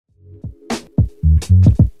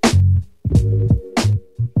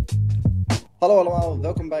Hallo allemaal,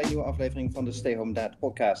 welkom bij een nieuwe aflevering van de Stay Home Dad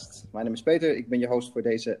podcast. Mijn naam is Peter, ik ben je host voor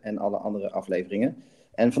deze en alle andere afleveringen.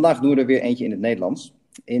 En vandaag doen we er weer eentje in het Nederlands.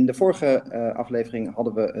 In de vorige aflevering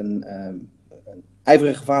hadden we een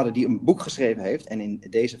ijverige vader die een boek geschreven heeft. En in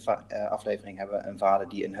deze aflevering hebben we een vader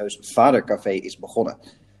die een heus Vadercafé is begonnen.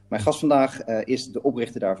 Mijn gast vandaag is de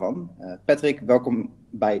oprichter daarvan. Patrick, welkom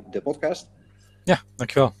bij de podcast. Ja,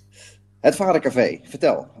 dankjewel. Het Vadercafé,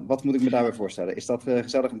 vertel, wat moet ik me daarbij voorstellen? Is dat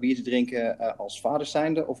gezellig een biertje drinken als vaders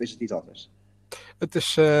zijnde of is het iets anders? Het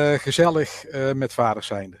is gezellig met vaders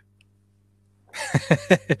zijnde.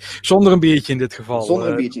 Zonder een biertje in dit geval. Zonder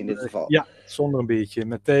een biertje in dit geval? Ja, zonder een biertje.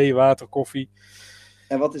 Met thee, water, koffie.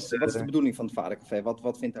 En wat is de bedoeling van het Vadercafé?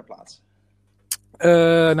 Wat vindt daar plaats?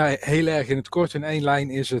 Heel erg in het kort, in één lijn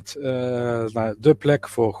is het de plek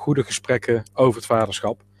voor goede gesprekken over het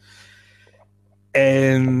vaderschap.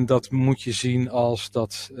 En dat moet je zien als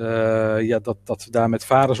dat we daar met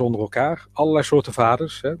vaders onder elkaar, allerlei soorten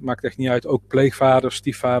vaders, hè, maakt echt niet uit, ook pleegvaders,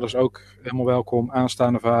 stiefvaders, ook helemaal welkom,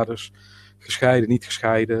 aanstaande vaders, gescheiden, niet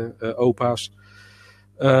gescheiden, opa's,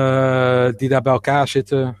 die daar bij elkaar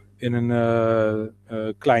zitten in een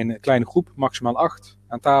kleine groep, maximaal 8,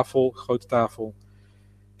 aan tafel, grote tafel.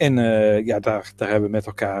 En daar hebben we met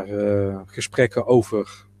elkaar gesprekken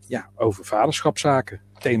over vaderschapszaken,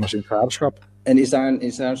 thema's in het vaderschap. En is daar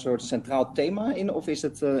een soort centraal thema in of is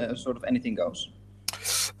het een soort of anything goes?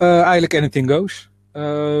 Eigenlijk anything goes.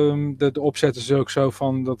 De opzet is ook zo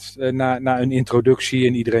van dat na een introductie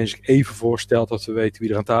en iedereen zich even voorstelt dat we weten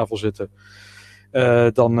wie er aan tafel zitten.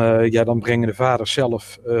 Dan brengen de vaders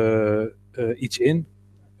zelf iets in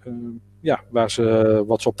wat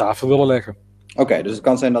ze op tafel willen leggen. Oké, dus het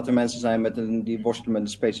kan zijn dat er mensen zijn die worstelen met een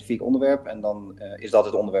specifiek onderwerp en dan is dat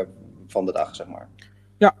het onderwerp van de dag, zeg maar.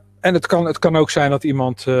 Ja. En het kan ook zijn dat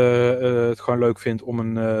iemand het gewoon leuk vindt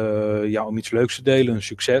om iets leuks te delen, een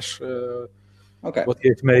succes. Wat hij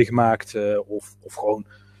heeft meegemaakt. Of gewoon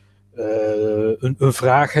een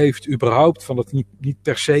vraag heeft überhaupt. Van dat niet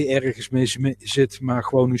per se ergens mee zit, maar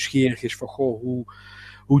gewoon nieuwsgierig is van goh,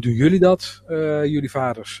 hoe doen jullie dat, jullie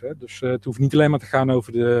vaders? Hè? Dus het hoeft niet alleen maar te gaan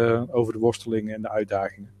over de worstelingen en de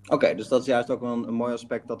uitdagingen. Oké, dus dat is juist ook wel een mooi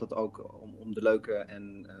aspect dat het ook om de leuke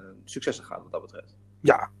en successen gaat wat dat betreft.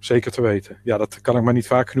 Ja, zeker te weten. Ja, dat kan ik maar niet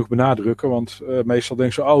vaak genoeg benadrukken. Want meestal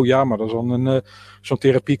denken ze, oh ja, maar dat is dan zo'n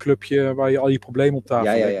therapieclubje waar je al je problemen op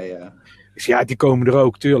tafel legt. Ja. Dus ja, die komen er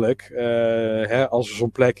ook, tuurlijk. Als er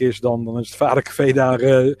zo'n plek is, dan is het Vadercafé daar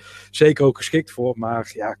zeker ook geschikt voor.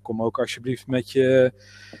 Maar ja, kom ook alsjeblieft met je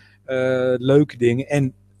leuke dingen.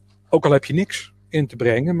 En ook al heb je niks in te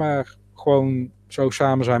brengen, maar gewoon zo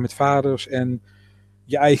samen zijn met vaders en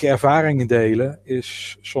je eigen ervaringen delen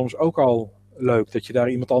is soms ook al leuk. Dat je daar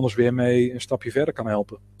iemand anders weer mee een stapje verder kan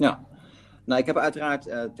helpen. Ja. Nou, ik heb uiteraard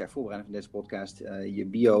ter voorbereiding van deze podcast je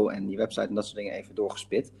bio en je website en dat soort dingen even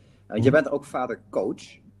doorgespit. Je bent ook vadercoach.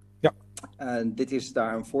 Ja. Dit is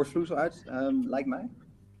daar een voortvloeisel uit, lijkt mij.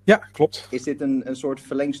 Ja, klopt. Is dit een soort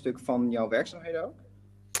verlengstuk van jouw werkzaamheden ook?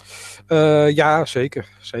 Ja,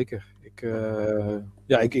 zeker.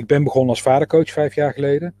 Ik ben begonnen als vadercoach 5 jaar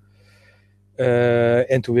geleden.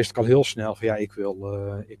 En toen wist ik al heel snel van ik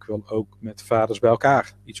wil ook met vaders bij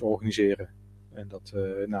elkaar iets organiseren. En dat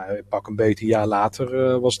pak een beetje een jaar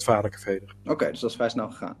later was het Vadercafé er. Oké, dus dat is vrij snel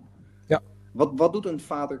gegaan. Ja. Wat doet een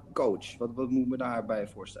vadercoach? Wat moet ik me daarbij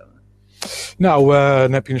voorstellen? Nou,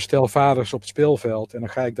 dan heb je een stel vaders op het speelveld en dan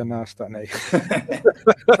ga ik daarnaast staan. Nee.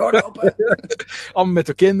 Allemaal met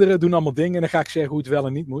de kinderen, doen allemaal dingen en dan ga ik zeggen hoe het wel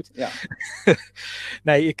en niet moet. Ja.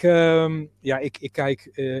 Nee, ik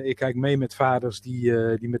kijk mee met vaders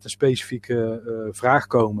die met een specifieke vraag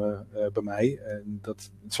komen bij mij. En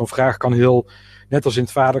zo'n vraag kan net als in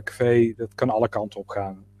het Vadercafé, dat kan alle kanten op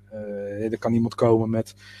gaan. Er kan iemand komen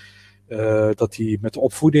met dat hij met de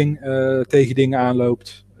opvoeding tegen dingen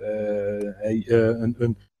aanloopt.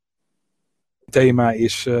 Een thema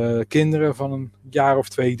is kinderen van een jaar of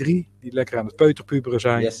 2, 3 die lekker aan het peuterpuberen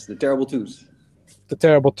zijn. Yes, the terrible twos. De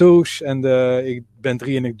terrible twos en ik ben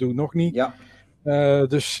 3 en ik doe het nog niet. Ja.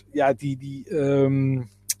 Dus ja,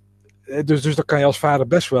 dus dan kan je als vader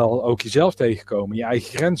best wel ook jezelf tegenkomen, je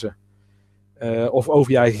eigen grenzen. Of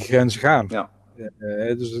over je eigen grenzen gaan. Ja.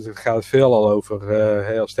 Dus het gaat veel al over, als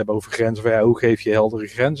we het hebben over grenzen, van, hoe geef je heldere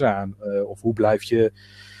grenzen aan? Of hoe blijf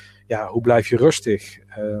je rustig?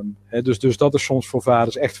 Dus dat is soms voor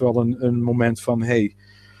vaders echt wel een moment van,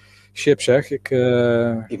 shit zeg, ik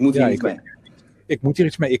moet hier iets mee. Ik moet hier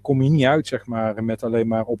iets mee. Ik kom hier niet uit, zeg maar, met alleen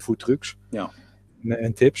maar opvoedtrucs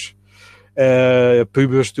en tips.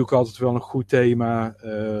 Puber is natuurlijk altijd wel een goed thema.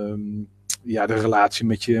 De relatie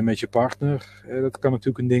met je partner, dat kan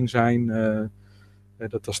natuurlijk een ding zijn.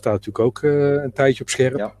 Dat staat natuurlijk ook een tijdje op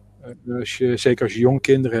scherp. Ja. Zeker als je jonge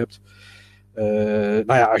kinderen hebt.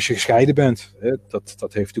 Nou ja, als je gescheiden bent. Hè, dat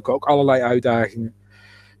heeft natuurlijk ook allerlei uitdagingen.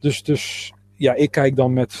 Dus ja, ik kijk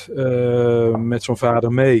dan met zo'n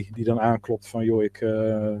vader mee. Die dan aanklopt van, joh, ik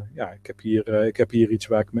heb hier iets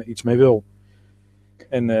waar ik iets mee wil.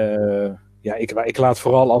 En ja, ik laat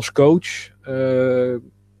vooral als coach...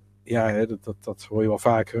 dat hoor je wel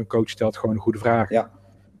vaker. Een coach stelt gewoon een goede vraag. Ja.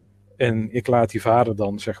 En ik laat die vader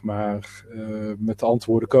dan, zeg maar, met de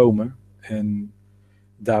antwoorden komen. En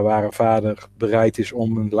daar waar een vader bereid is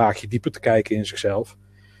om een laagje dieper te kijken in zichzelf,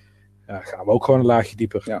 gaan we ook gewoon een laagje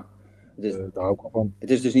dieper. Ja. Daar hou ik wel van. Het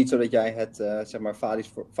is dus niet zo dat jij het zeg maar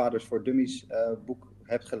Vaders voor Dummies boek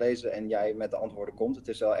hebt gelezen en jij met de antwoorden komt. Het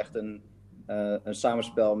is wel echt een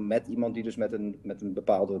samenspel met iemand die dus met een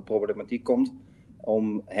bepaalde problematiek komt,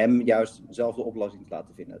 om hem juist zelf de oplossing te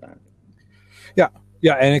laten vinden uiteindelijk.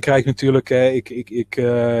 Ja, en ik krijg natuurlijk,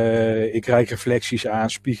 ik krijg reflecties aan,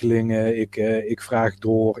 spiegelingen, ik vraag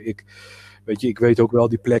door. Ik weet ook wel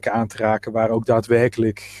die plekken aan te raken waar ook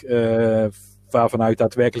daadwerkelijk, waarvanuit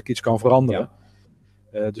daadwerkelijk iets kan veranderen.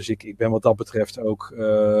 Ja. Dus ik ben wat dat betreft ook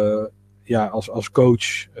als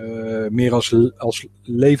coach, meer als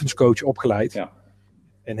levenscoach opgeleid. Ja.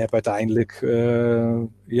 En heb uiteindelijk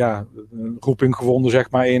een roeping gevonden,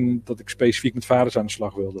 zeg maar, in dat ik specifiek met vaders aan de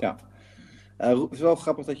slag wilde. Ja. Het is wel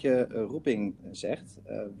grappig dat je roeping zegt.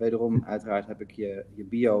 Wederom, uiteraard heb ik je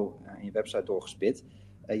bio en je website doorgespit.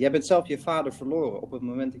 Jij bent zelf je vader verloren op het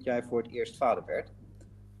moment dat jij voor het eerst vader werd.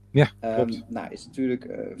 Ja, klopt. Nou, is natuurlijk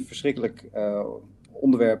een verschrikkelijk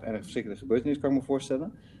onderwerp en een verschrikkelijke gebeurtenis, kan ik me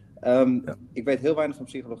voorstellen. Ik weet heel weinig van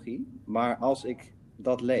psychologie, maar als ik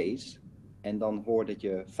dat lees en dan hoor dat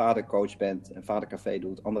je vadercoach bent en Vadercafé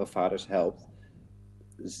doet, andere vaders helpt,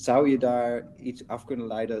 zou je daar iets af kunnen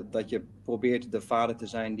leiden dat je probeert de vader te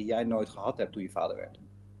zijn die jij nooit gehad hebt toen je vader werd?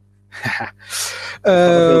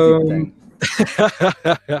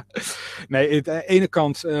 Nee, aan de ene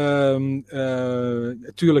kant,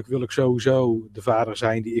 natuurlijk wil ik sowieso de vader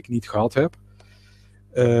zijn die ik niet gehad heb.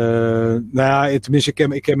 Tenminste,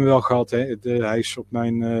 ik heb hem wel gehad. Hè. Hij is op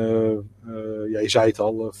mijn, je zei het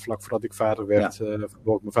al, vlak voordat ik vader werd,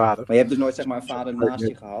 verloor ik mijn vader. Maar je hebt dus nooit, zeg maar, een vader naast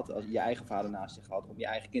je gehad, je eigen vader naast je gehad, om je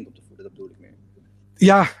eigen kind op te voeden, dat bedoel ik meer.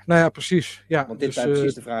 Ja, nou ja, precies. Ja, want dit zijn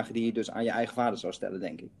precies de vragen die je dus aan je eigen vader zou stellen,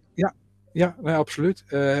 denk ik. Ja, absoluut.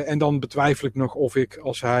 En dan betwijfel ik nog of ik,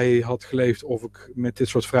 als hij had geleefd, of ik met dit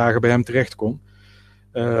soort vragen bij hem terecht kon.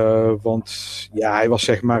 Want ja, hij was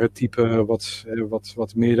zeg maar het type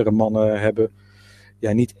wat meerdere mannen hebben.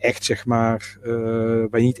 Ja, niet echt zeg maar,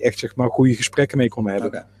 waar je niet echt zeg maar goede gesprekken mee kon hebben.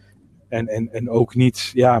 Okay. En ook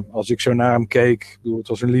niet, ja, als ik zo naar hem keek, ik bedoel, het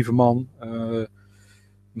was een lieve man.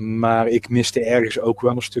 Maar ik miste ergens ook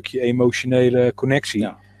wel een stukje emotionele connectie.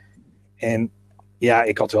 Ja. En ja,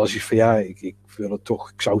 ik had wel zoiets van, ja, ik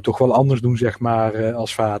zou het toch wel anders doen, zeg maar,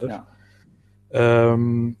 als vader. Ja.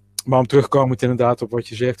 Maar om terugkomend inderdaad op wat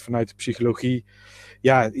je zegt vanuit de psychologie,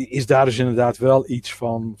 ja, is daar dus inderdaad wel iets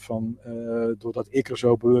van doordat ik er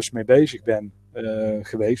zo bewust mee bezig ben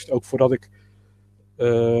geweest, ook voordat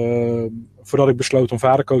ik besloot om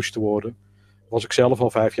vadercoach te worden, was ik zelf al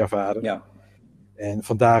 5 jaar vader. Ja. En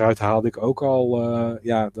van daaruit haalde ik ook al,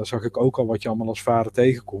 daar zag ik ook al wat je allemaal als vader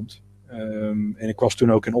tegenkomt. En ik was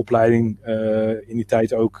toen ook in opleiding, in die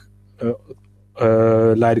tijd ook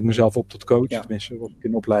leidde ik mezelf op tot coach, tenminste was ik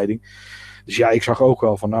in opleiding. Dus ja, ik zag ook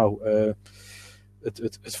wel van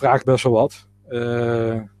het vraagt best wel wat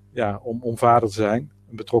om vader te zijn,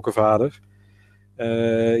 een betrokken vader.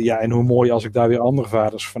 En hoe mooi als ik daar weer andere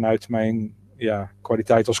vaders vanuit mijn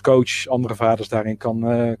kwaliteit als coach, andere vaders daarin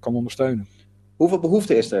kan ondersteunen. Hoeveel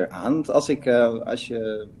behoefte is er aan? Want als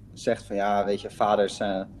je zegt van ja, weet je, vaders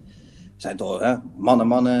zijn toch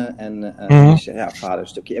mannen en vader een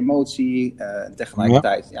stukje emotie. En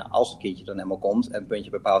tegelijkertijd, als het kindje dan helemaal komt en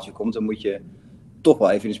puntje bij paaltje komt, dan moet je toch wel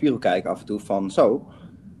even in de spiegel kijken af en toe van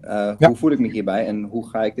hoe voel ik me hierbij en hoe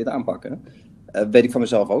ga ik dit aanpakken? Weet ik van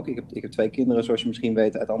mezelf ook. Ik heb 2 kinderen, zoals je misschien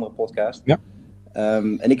weet uit andere podcasts. Ja.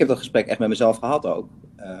 En ik heb dat gesprek echt met mezelf gehad ook.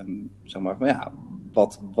 Zeg maar van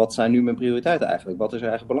wat zijn nu mijn prioriteiten eigenlijk? Wat is er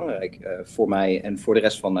eigenlijk belangrijk voor mij en voor de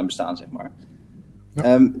rest van mijn bestaan, zeg maar?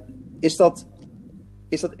 Ja. Is dat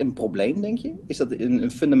een probleem, denk je? Is dat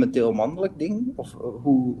een fundamenteel mannelijk ding? Of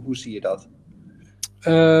hoe zie je dat?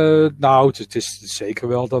 Het is zeker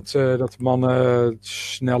wel dat mannen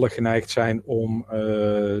sneller geneigd zijn om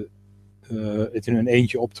het in hun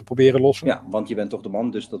eentje op te proberen lossen. Ja, want je bent toch de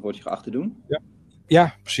man, dus dat wordt je geacht te doen?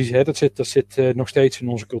 Ja, precies. Hè? Dat zit nog steeds in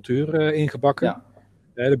onze cultuur ingebakken. Ja.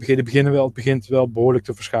 Het begint wel behoorlijk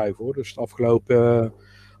te verschuiven, hoor. Dus het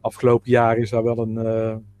afgelopen jaar is daar wel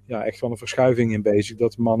echt wel een verschuiving in bezig.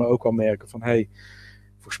 Dat mannen ook wel merken van,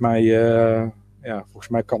 volgens mij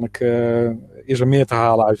is er meer te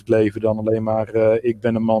halen uit het leven dan alleen maar ik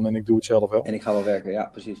ben een man en ik doe het zelf wel. En ik ga wel werken, ja,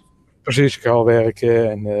 precies. Precies, ik ga wel werken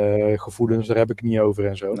en gevoelens, daar heb ik het niet over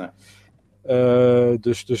en zo. Nee.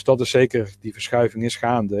 Dus dat is zeker, die verschuiving is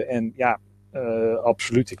gaande. En ja,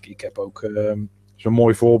 absoluut. Ik heb ook zo'n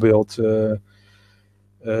mooi voorbeeld.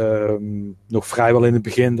 Nog vrijwel in het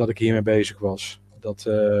begin dat ik hiermee bezig was. Dat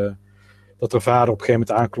er vader op een gegeven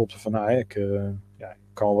moment aanklopte van ik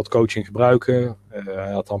kan wel wat coaching gebruiken.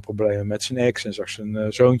 Hij had dan problemen met zijn ex en zag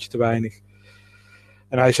zijn zoontje te weinig.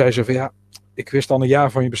 En hij zei zo van ik wist al een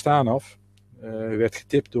jaar van je bestaan af. Werd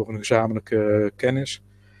getipt door een gezamenlijke kennis.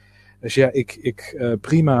 Dus ja, ik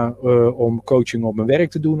prima om coaching op mijn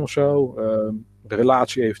werk te doen of zo. De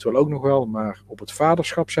relatie eventueel ook nog wel. Maar op het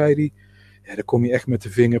vaderschap, zei hij, dan kom je echt met de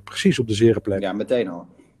vinger precies op de zere plek. Ja, meteen al.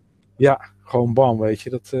 Ja, gewoon bam, weet je.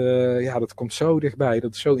 Dat komt zo dichtbij.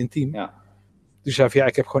 Dat is zo intiem. Ja. Dus zei van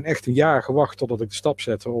ik heb gewoon echt een jaar gewacht totdat ik de stap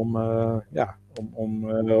zette om aan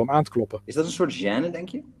te kloppen. Is dat een soort gêne, denk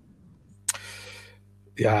je?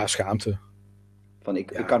 Ja, schaamte. Van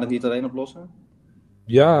ik kan het niet alleen oplossen?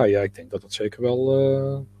 Ja, ik denk dat het zeker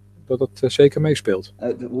wel zeker meespeelt.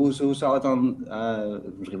 Hoe zou het dan,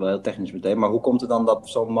 misschien wel heel technisch meteen, maar hoe komt het dan dat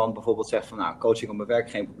zo'n man bijvoorbeeld zegt van coaching op mijn werk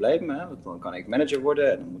geen probleem, hè? Want dan kan ik manager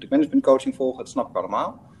worden en dan moet ik managementcoaching volgen, dat snap ik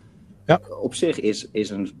allemaal. Ja. Op zich is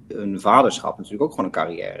een vaderschap natuurlijk ook gewoon een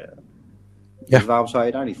carrière. Ja. Dus waarom zou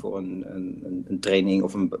je daar niet voor een training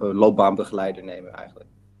of een loopbaanbegeleider nemen eigenlijk?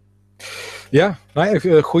 Ja,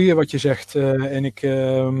 goeie wat je zegt. En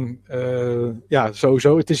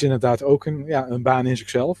sowieso, het is inderdaad ook een baan in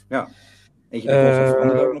zichzelf. Ja, eentje die kost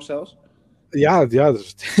verandert ook nog zelfs. Ja, dat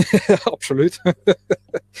is absoluut.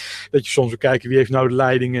 Dat je soms wil kijken wie heeft nou de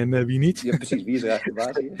leiding en wie niet. Ja, precies, wie is er eigenlijk de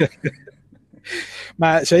baas hier?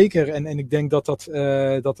 Maar zeker, en ik denk dat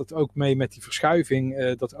het ook mee met die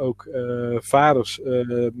verschuiving, dat ook vaders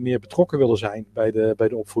meer betrokken willen zijn bij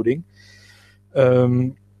de opvoeding.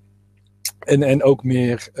 En ook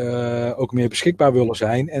meer beschikbaar willen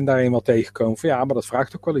zijn en daarin wel tegenkomen van maar dat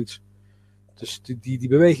vraagt ook wel iets. Dus die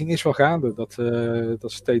beweging is wel gaande.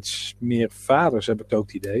 Dat steeds meer vaders, heb ik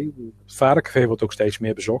ook het idee. Het Vadercafé wordt ook steeds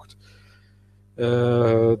meer bezocht.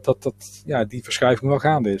 Die verschuiving wel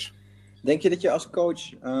gaande is. Denk je dat je als coach,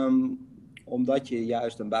 omdat je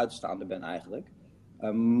juist een buitenstaander bent eigenlijk,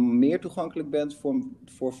 meer toegankelijk bent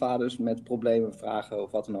voor vaders met problemen, vragen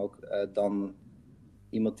of wat dan ook, dan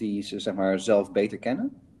iemand die ze zeg maar zelf beter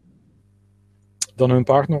kennen? Dan hun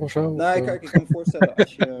partner of zo? Nee, kijk, ik kan me voorstellen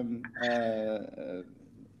als je,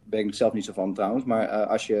 ben ik zelf niet zo van trouwens, maar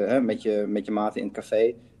als je met je maten in het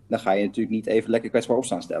café, dan ga je natuurlijk niet even lekker kwetsbaar op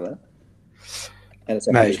staan stellen. En dan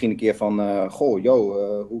zeg je misschien een keer van,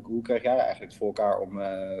 hoe krijg jij eigenlijk voor elkaar om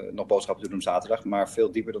nog boodschappen te doen op zaterdag? Maar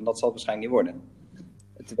veel dieper dan dat zal het waarschijnlijk niet worden.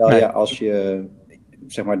 Terwijl je als je,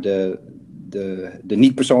 zeg maar, de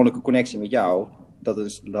niet-persoonlijke connectie met jou,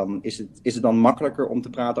 is het dan makkelijker om te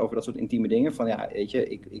praten over dat soort intieme dingen? Van weet je,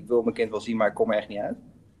 ik wil mijn kind wel zien, maar ik kom er echt niet uit.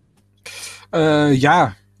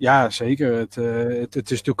 Ja, zeker. Het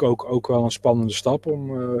is natuurlijk ook wel een spannende stap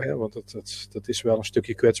want dat is wel een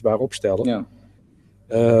stukje kwetsbaar opstellen. Ja.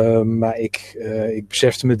 Maar ik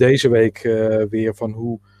besefte me deze week weer van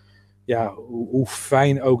hoe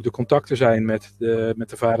fijn ook de contacten zijn met de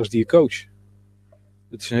vaders die je coach.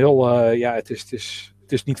 Het is een heel, het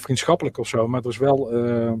is niet vriendschappelijk of zo, maar er is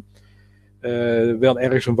wel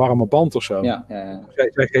ergens een warme band of zo. Ja.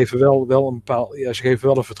 Zij geven wel een bepaald, ze geven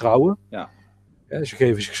wel een vertrouwen. Ja. Ze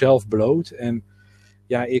geven zichzelf bloot. En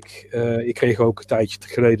ik kreeg ook een tijdje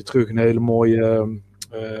geleden terug een hele mooie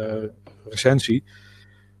recensie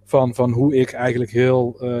van hoe ik eigenlijk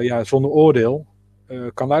heel zonder oordeel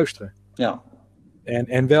kan luisteren. Ja.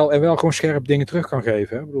 En wel gewoon scherp dingen terug kan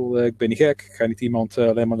geven. Hè? Ik bedoel, ik ben niet gek. Ik ga niet iemand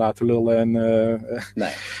alleen maar laten lullen. En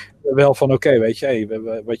nee. Wel van oké, weet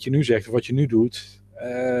je, wat je nu zegt of wat je nu doet.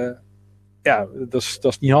 Dat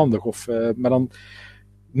is niet handig. Maar dan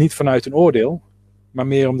niet vanuit een oordeel. Maar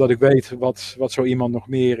meer omdat ik weet wat zo iemand nog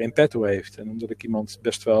meer in petto heeft. En omdat ik iemand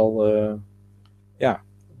best wel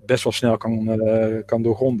snel kan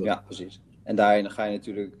doorgronden. Ja, precies. En daarin ga je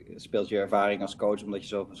natuurlijk, speelt je ervaring als coach, omdat je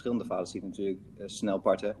zo verschillende vaders ziet natuurlijk snel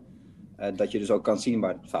parten, dat je dus ook kan zien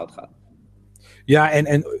waar het fout gaat. Ja,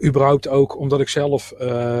 en überhaupt ook omdat ik zelf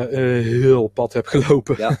heel pad heb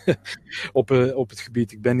gelopen op het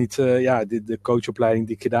gebied. Ik ben niet, de coachopleiding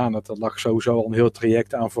die ik gedaan had, dat lag sowieso al een heel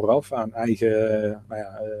traject aan vooraf, aan eigen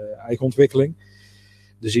ontwikkeling.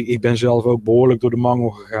 Dus ik ben zelf ook behoorlijk door de mangel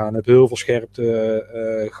gegaan, heb heel veel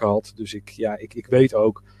scherpte gehad. Dus ik weet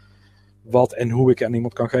ook wat en hoe ik aan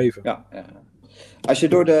iemand kan geven. Ja. Als je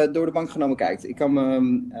door de bank genomen kijkt, ik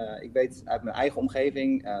weet uit mijn eigen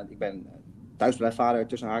omgeving, ik ben thuisblijfvader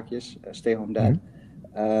tussen haakjes, stay home dad,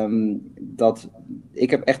 dat ik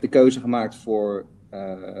heb echt de keuze gemaakt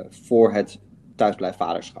voor het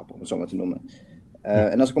thuisblijfvaderschap, om het zo maar te noemen.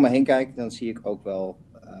 En als ik om me heen kijk, dan zie ik ook wel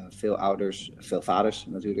veel ouders, veel vaders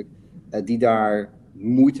natuurlijk, die daar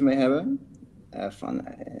moeite mee hebben.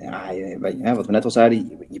 Wat we net al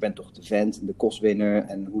zeiden, je bent toch de vent, de kostwinner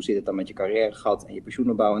en hoe zit het dan met je carrièregat en je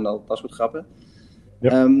pensioenopbouw en dat soort grappen.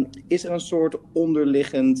 Ja. Is er een soort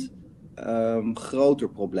onderliggend groter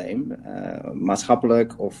probleem,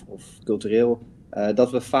 maatschappelijk of cultureel,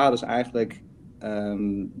 dat we vaders eigenlijk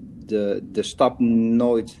de stap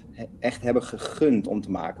nooit echt hebben gegund om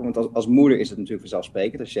te maken? Want als moeder is het natuurlijk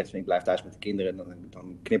vanzelfsprekend. Als je zegt, ik blijf thuis met de kinderen,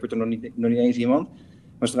 dan knippert er nog niet eens iemand.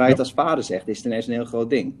 Maar zodra je het als vader zegt, is het ineens een heel groot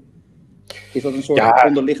ding. Is dat een soort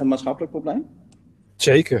onderliggend maatschappelijk probleem?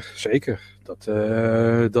 Zeker.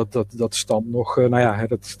 Dat stamt nog,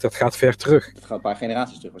 dat gaat ver terug. Dat gaat een paar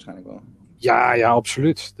generaties terug waarschijnlijk wel. Ja,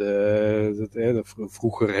 absoluut.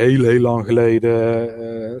 Vroeger heel lang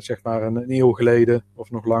geleden, zeg maar een eeuw geleden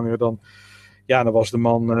of nog langer dan was de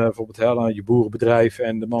man bijvoorbeeld aan je boerenbedrijf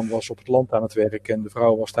en de man was op het land aan het werk en de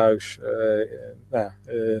vrouw was thuis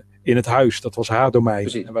in het huis. Dat was haar domein.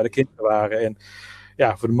 Precies. En waar de kinderen waren. En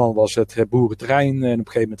voor de man was het boerenterrein en op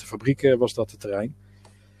een gegeven moment de fabriek was dat het terrein.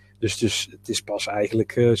 Dus het is pas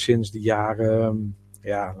eigenlijk sinds de jaren,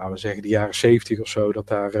 laten we zeggen de jaren 70 of zo, dat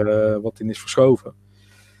daar wat in is verschoven.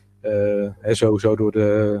 Sowieso door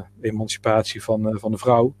de emancipatie van de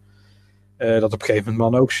vrouw. Dat op een gegeven moment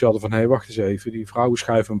mannen ook hadden van, wacht eens even, die vrouwen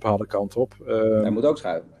schuiven een bepaalde kant op. Hij moet ook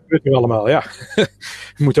schuiven. Dat gebeurt nu allemaal, ja.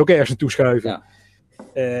 Je moet ook ergens naartoe schuiven. Ja.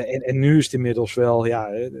 En nu is het inmiddels wel,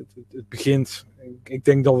 het begint, ik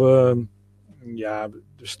denk dat we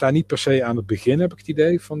staan niet per se aan het begin, heb ik het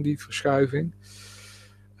idee, van die verschuiving.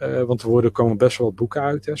 Want er komen best wel wat boeken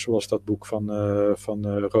uit, zoals dat boek van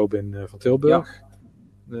Robin van Tilburg.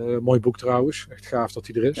 Ja. Mooi boek trouwens, echt gaaf dat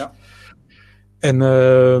hij er is. Ja. En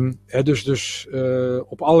dus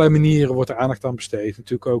op allerlei manieren wordt er aandacht aan besteed.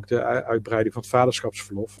 Natuurlijk ook de uitbreiding van het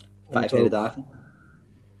vaderschapsverlof. 5 hele dagen?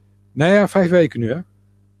 Nee, 5 weken nu, hè?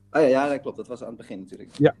 Oh ja, dat klopt. Dat was aan het begin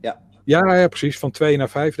natuurlijk. Ja, precies. Van 2 naar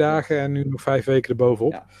 5 dagen en nu nog 5 weken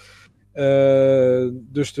erbovenop. Ja.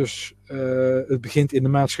 Dus het begint in de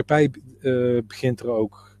maatschappij,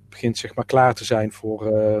 begint zeg maar klaar te zijn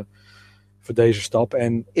voor deze stap.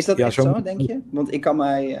 En, is dat echt zo, denk je? Want ik kan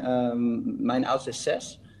mijn oudste is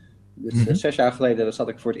 6. Dus 6 jaar geleden zat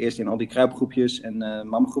ik voor het eerst in al die kruipgroepjes en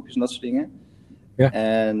mamagroepjes en dat soort dingen. Ja.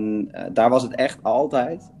 En daar was het echt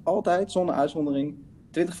altijd, zonder uitzondering,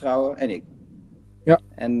 20 vrouwen en ik. Ja.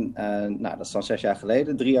 En dat is dan 6 jaar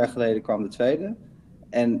geleden. 3 jaar geleden kwam de tweede.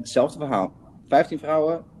 En hetzelfde verhaal. 15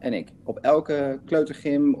 vrouwen en ik. Op elke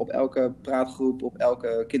kleutergym, op elke praatgroep, op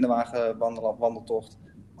elke kinderwagen wandeltocht.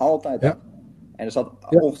 Altijd. Ja. En er zat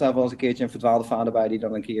ongetwijfeld wel eens een keertje een verdwaalde vader bij die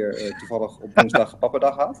dan een keer toevallig op woensdag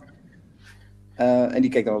papadag had. En die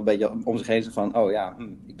keek dan een beetje om zich heen van,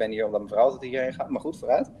 ik ben hier omdat mijn vrouw altijd hierheen gaat, maar goed,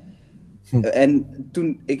 vooruit. En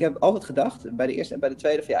toen, ik heb altijd gedacht, bij de eerste en bij de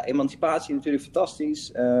tweede, van emancipatie natuurlijk fantastisch,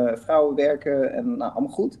 vrouwen werken en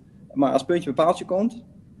allemaal goed. Maar als puntje bij paaltje komt,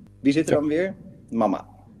 wie zit er dan weer? Mama.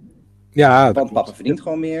 Ja, want papa verdient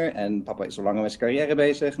gewoon meer en papa is al langer met zijn carrière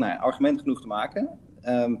bezig. Nou ja, argument genoeg te maken.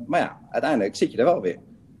 Maar uiteindelijk zit je er wel weer.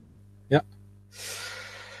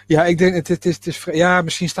 Ja, ik denk,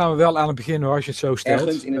 misschien staan we wel aan het begin hoor, als je het zo stelt.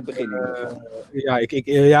 Ergens in het begin.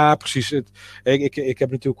 Precies. Ik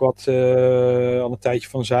heb natuurlijk al een tijdje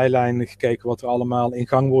van zijlijn gekeken wat er allemaal in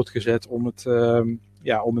gang wordt gezet om het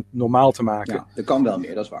normaal te maken. Ja, er kan wel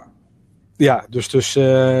meer, dat is waar. Ja, dus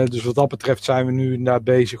wat dat betreft zijn we nu inderdaad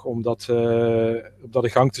bezig om dat in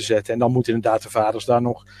gang te zetten. En dan moeten inderdaad de vaders daar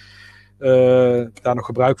nog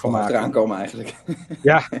gebruik van maken. Eraan komen eigenlijk.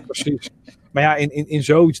 Ja, precies. Maar in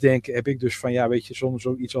zoiets denken heb ik dus van, soms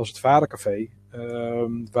zoiets als het Vadercafé.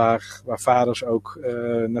 Waar vaders ook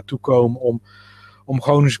naartoe komen om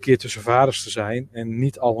gewoon eens een keer tussen vaders te zijn. En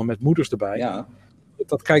niet allemaal met moeders erbij. Ja.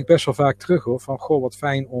 Dat kijk ik best wel vaak terug hoor. Van wat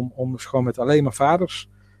fijn om gewoon met alleen maar vaders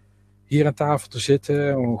hier aan tafel te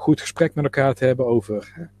zitten. Om een goed gesprek met elkaar te hebben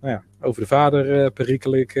over de vader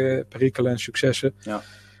perikelen en successen. Ja.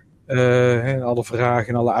 Alle vragen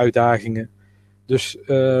en alle uitdagingen. Dus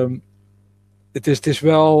het is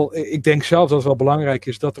wel, ik denk zelf dat het wel belangrijk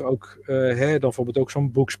is dat er ook dan bijvoorbeeld ook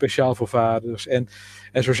zo'n boek speciaal voor vaders. En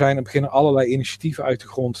zo zijn er beginnen allerlei initiatieven uit de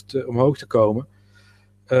grond omhoog te komen.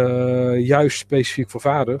 Juist specifiek voor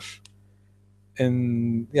vaders.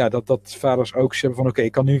 En dat vaders ook zeggen van oké,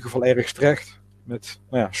 ik kan in ieder geval ergens terecht met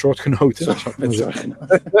soortgenoten.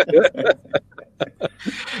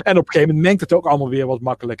 En op een gegeven moment mengt het ook allemaal weer wat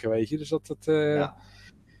makkelijker, weet je. Dus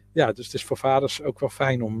dus het is voor vaders ook wel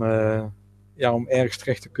fijn om ergens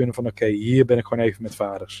terecht te kunnen van oké, hier ben ik gewoon even met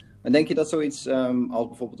vaders. En denk je dat zoiets als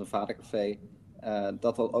bijvoorbeeld een Vadercafé,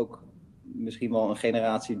 dat ook misschien wel een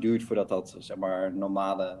generatie duurt voordat dat zeg maar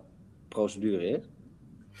normale procedure is?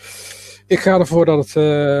 Ik ga ervoor dat het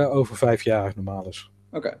over 5 jaar normaal is.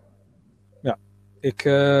 Oké. Ja,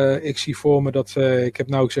 ik zie voor me dat, ik heb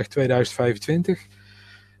nou gezegd 2025,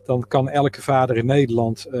 dan kan elke vader in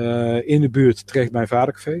Nederland in de buurt terecht bij een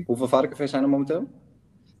Vadercafé. Hoeveel Vadercafés zijn er momenteel?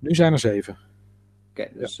 Nu zijn er 7. Oké,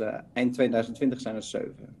 dus eind 2020 zijn er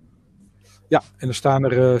 7. Ja, en er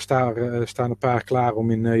staan een paar klaar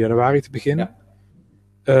om in januari te beginnen.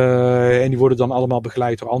 Ja. En die worden dan allemaal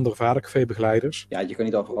begeleid door andere Vadercafé-begeleiders. Ja, je kan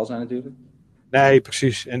niet overal zijn natuurlijk. Nee,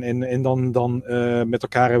 precies. En dan met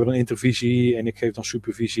elkaar hebben we dan intervisie en ik geef dan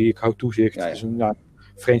supervisie, ik hou toezicht. Ja. Het is een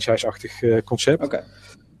franchise-achtig concept. Oké.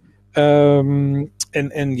 En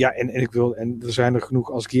er zijn er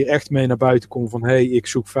genoeg, als ik hier echt mee naar buiten kom van ik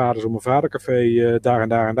zoek vaders om een Vadercafé daar en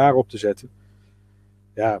daar en daar op te zetten.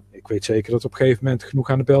 Ja, ik weet zeker dat op een gegeven moment genoeg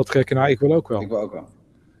aan de bel trekken. Nou, ik wil ook wel. Ik wil ook wel.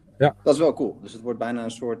 Ja. Dat is wel cool. Dus het wordt bijna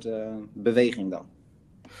een soort beweging dan.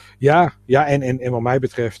 Ja, en wat mij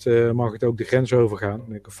betreft mag het ook de grens overgaan.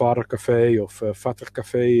 Een Vadercafé of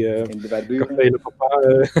Vadercafé. Bij de buren. Café Le Papa.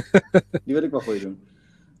 Die wil ik wel voor je doen.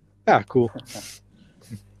 Ja, cool.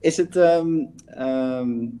 Is het, je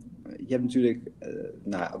hebt natuurlijk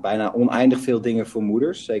bijna oneindig veel dingen voor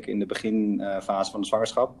moeders. Zeker in de beginfase van de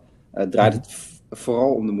zwangerschap. Draait het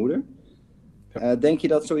vooral om de moeder. Ja. Denk je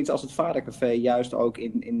dat zoiets als het Vadercafé juist ook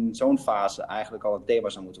in zo'n fase eigenlijk al een thema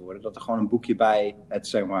zou moeten worden? Dat er gewoon een boekje bij het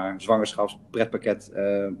zeg maar, zwangerschapspretpakket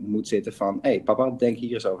moet zitten van... Hé papa, denk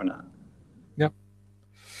hier eens over na.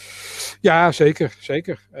 Ja, zeker.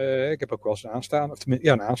 Ik heb ook wel eens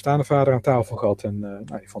een aanstaande vader aan tafel gehad. En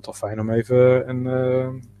ik vond het wel fijn om even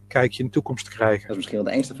een kijkje in de toekomst te krijgen. Dat is misschien wel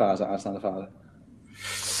de engste fase, aanstaande vader.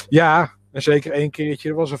 Ja, en zeker 1 keertje.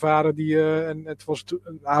 Er was een vader die, en het was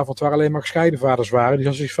een avond waar alleen maar gescheiden vaders waren. Die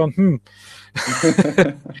was zoiets van,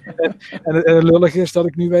 en het lullig is dat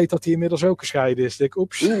ik nu weet dat hij inmiddels ook gescheiden is. Ik,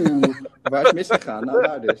 oeps. Waar is het misgegaan? Nou,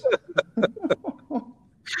 daar dus.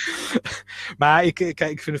 Maar ik vind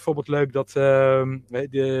het bijvoorbeeld leuk dat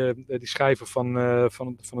die schrijver van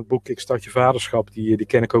het boek Ik Start Je Vaderschap, die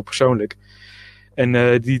ken ik ook persoonlijk.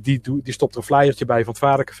 En die stopt er een flyertje bij van het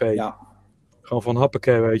Vadercafé. Ja. Gewoon van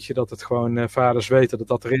happakee, weet je, dat het gewoon vaders weten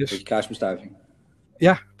dat er is. Beetje kruisbestuiving.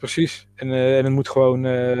 Ja, precies. En het moet gewoon,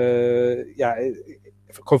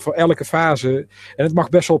 gewoon voor elke fase. En het mag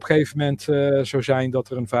best wel op een gegeven moment zo zijn dat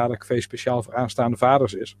er een Vadercafé speciaal voor aanstaande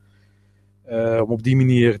vaders is. Om op die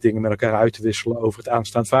manier dingen met elkaar uit te wisselen over het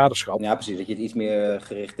aanstaand vaderschap. Ja, precies. Dat je het iets meer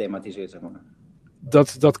gericht thematiseert, zeg maar.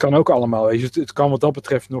 Dat kan ook allemaal. Het kan wat dat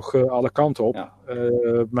betreft nog alle kanten op. Ja.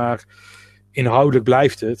 Maar inhoudelijk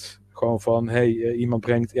blijft het gewoon van... iemand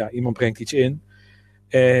brengt iets in.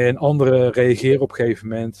 En anderen reageren op een gegeven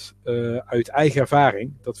moment uit eigen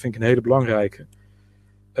ervaring. Dat vind ik een hele belangrijke.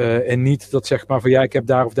 En niet dat zeg maar van... ik heb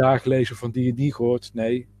daar of daar gelezen van die en die gehoord.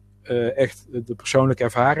 Nee, echt de persoonlijke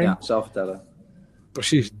ervaring. Ja, zelf vertellen.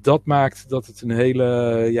 Precies, dat maakt dat het een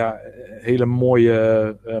hele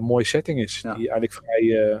mooie setting is. Ja. Die eigenlijk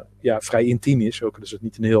vrij intiem is. Ook dus het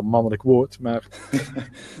niet een heel mannelijk woord. Maar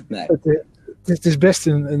nee. Het is best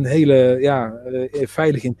een hele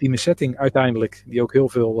veilige intieme setting uiteindelijk. Die ook heel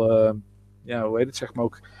veel, zeg maar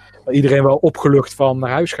ook... Iedereen wel opgelucht van naar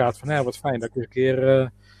huis gaat. Van wat fijn dat ik een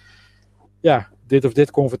keer dit of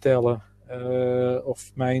dit kon vertellen.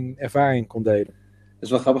 Of mijn ervaring kon delen. Het is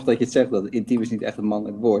wel grappig dat je het zegt, dat intiem is niet echt een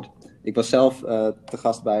mannelijk woord. Ik was zelf te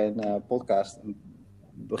gast bij een podcast,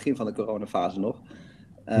 begin van de coronafase nog.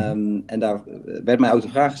 En daar werd mij ook de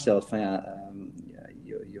vraag gesteld van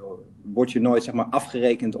word je nooit zeg maar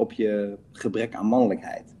afgerekend op je gebrek aan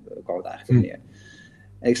mannelijkheid? Daar kwam het eigenlijk op neer.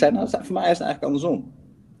 En ik zei, voor mij is het eigenlijk andersom.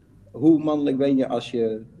 Hoe mannelijk ben je als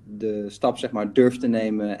je de stap zeg maar durft te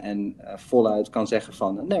nemen en voluit kan zeggen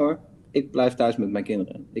van, nee hoor, ik blijf thuis met mijn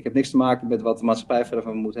kinderen. Ik heb niks te maken met wat de maatschappij verder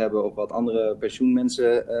van me moet hebben of wat andere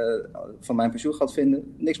pensioenmensen van mijn pensioengeld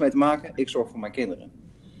vinden. Niks mee te maken, ik zorg voor mijn kinderen.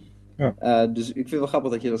 Ja. Dus ik vind het wel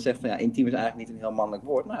grappig dat je dan zegt van intiem is eigenlijk niet een heel mannelijk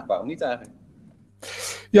woord. Nou, waarom niet eigenlijk?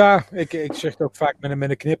 Ja, ik zeg het ook vaak met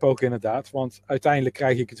een knipoog inderdaad. Want uiteindelijk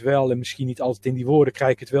krijg ik het wel en misschien niet altijd in die woorden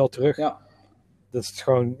krijg ik het wel terug. Ja. Dat is het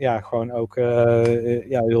gewoon ook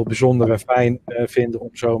heel bijzonder en fijn vinden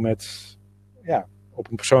om zo met... op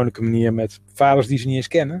een persoonlijke manier met vaders die ze niet eens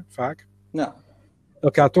kennen, vaak. Ja.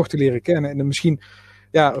 Elkaar toch te leren kennen. En dan misschien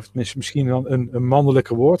ja, of misschien dan een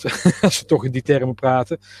mannelijker woord, als we toch in die termen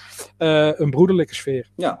praten, een broederlijke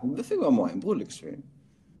sfeer. Ja, dat vind ik wel mooi, een broederlijke sfeer.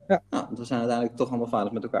 Ja. Nou, want we zijn uiteindelijk toch allemaal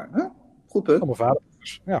vaders met elkaar. Huh? Goed punt. Allemaal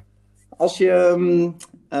vaders, ja. Als je,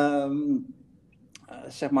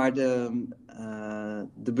 zeg maar, de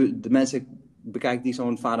mensen bekijkt die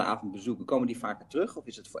zo'n vaderavond bezoeken, komen die vaker terug? Of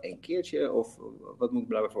is het voor 1 keertje? Of wat moet ik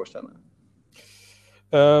me daarbij voorstellen?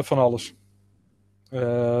 Van alles.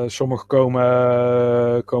 Sommigen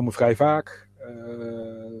komen vrij vaak.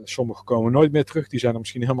 Sommigen komen nooit meer terug. Die zijn er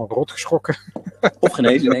misschien helemaal rot geschrokken. Of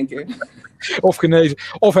genezen in 1 keer. Of genezen.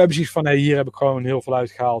 Of hebben zoiets van, hier heb ik gewoon heel veel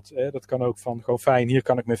uitgehaald. Dat kan ook van, gewoon fijn, hier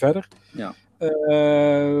kan ik mee verder. Ja.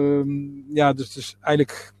 Dus het is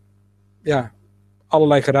eigenlijk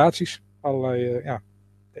allerlei gradaties. De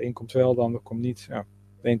een komt wel, de ander komt niet. Ja,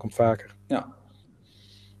 de een komt vaker. Ja.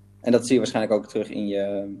 En dat zie je waarschijnlijk ook terug in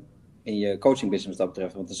je coaching business wat dat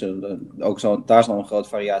betreft. Want er zullen ook daar zal een grote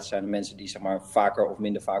variatie zijn. Mensen die zeg maar vaker of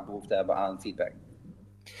minder vaak behoefte hebben aan feedback.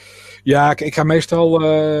 Ja, ik ga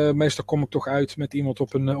meestal kom ik toch uit met iemand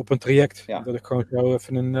op een traject. Ja. Dat ik gewoon zo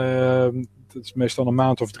even dat is meestal een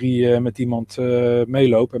maand of 3 met iemand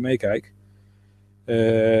meeloop en meekijk.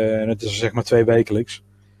 En het is zeg maar 2 wekelijks.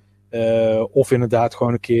 Of inderdaad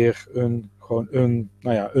gewoon een keer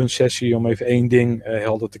een sessie om even 1 ding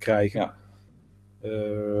helder te krijgen. Ja.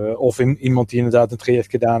 Of iemand die inderdaad een traject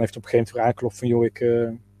gedaan heeft op een gegeven moment aanklopt van joh, ik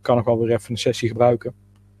kan nog wel weer even een sessie gebruiken.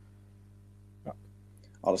 Ja.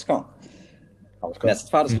 Alles kan. Net als het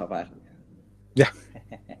vaderschap eigenlijk. Ja.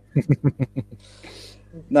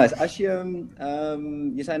 Nice. Als je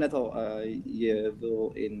zei net al, je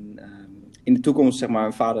wil in de toekomst zeg maar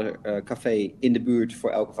een vadercafé in de buurt voor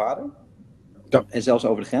elke vader. Ja. En zelfs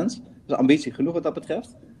over de grens. Dat is ambitie genoeg wat dat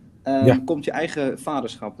betreft. Komt je eigen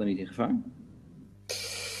vaderschap dan niet in gevaar?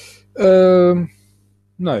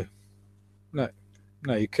 Nee.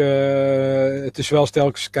 Het is wel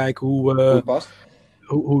telkens kijken hoe het past.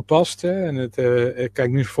 Hoe het past. Hè? En kijk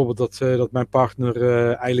nu bijvoorbeeld dat mijn partner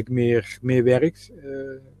eigenlijk meer werkt.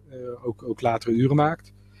 Ook latere uren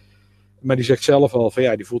maakt. Maar die zegt zelf al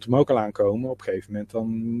van die voelt hem ook al aankomen. Op een gegeven moment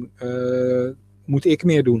dan moet ik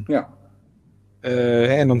meer doen. Ja.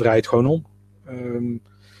 En dan draait het gewoon om.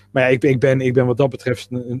 Maar ja, ik ben wat dat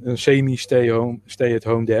betreft een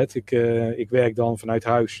semi-stay-at-home dad. Ik werk dan vanuit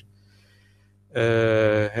huis.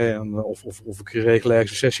 Of ik regel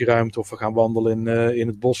ergens een sessieruimte of we gaan wandelen in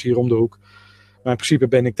het bos hier om de hoek. Maar in principe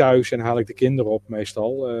ben ik thuis en haal ik de kinderen op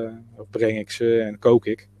meestal. Of breng ik ze en kook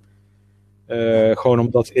ik. Gewoon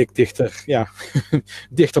omdat ik dichter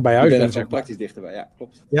bij huis ben. Zeg maar. Praktisch dichterbij, ja,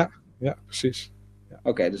 klopt. Ja, precies. Ja.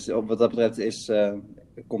 Oké, dus wat dat betreft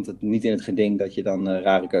komt het niet in het geding dat je dan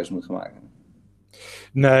rare keuzes moet gaan maken?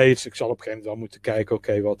 Nee, dus ik zal op een gegeven moment wel moeten kijken,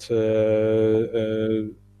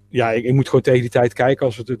 ik moet gewoon tegen die tijd kijken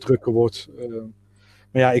als het te drukker wordt.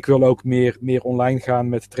 Maar ja, ik wil ook meer online gaan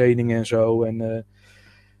met trainingen en zo. En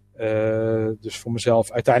dus voor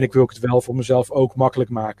mezelf, uiteindelijk wil ik het wel voor mezelf ook makkelijk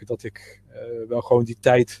maken. Dat ik wel gewoon die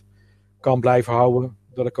tijd kan blijven houden.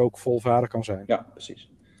 Dat ik ook vol vader kan zijn. Ja,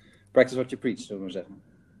 precies. Practice what you preach, zullen we zeggen.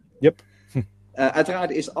 Yep.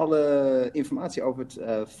 Uiteraard is alle informatie over het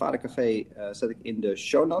Vadercafé zet ik in de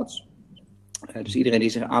show notes. Dus iedereen die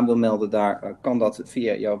zich aan wil melden daar, kan dat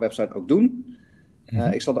via jouw website ook doen.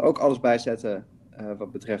 Ik zal er ook alles bij zetten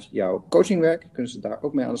wat betreft jouw coachingwerk. Kunnen ze daar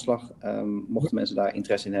ook mee aan de slag. Mochten mensen daar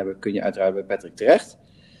interesse in hebben, kun je uiteraard bij Patrick terecht.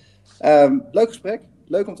 Leuk gesprek.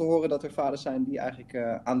 Leuk om te horen dat er vaders zijn die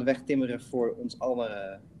eigenlijk aan de weg timmeren voor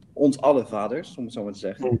ons alle vaders, om het zo maar te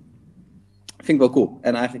zeggen. Vind ik wel cool.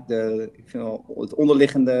 En eigenlijk ik vind wel het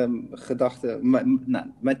onderliggende gedachte.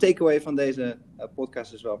 Mijn takeaway van deze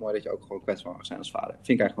podcast is wel mooi dat je ook gewoon kwetsbaar mag zijn als vader. Vind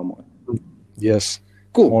ik eigenlijk wel mooi. Yes.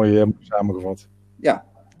 Cool. Mooi samengevat. Ja.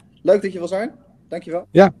 Leuk dat je wil zijn. Dankjewel.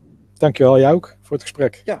 Ja, dankjewel. Jij ook voor het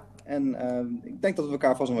gesprek. Ja. En ik denk dat we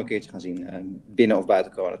elkaar vast nog een keertje gaan zien. Binnen of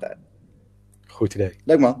buiten coronatijd. Goed idee.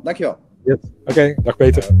 Leuk man. Dankjewel. Yes. Oké, dag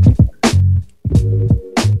Peter.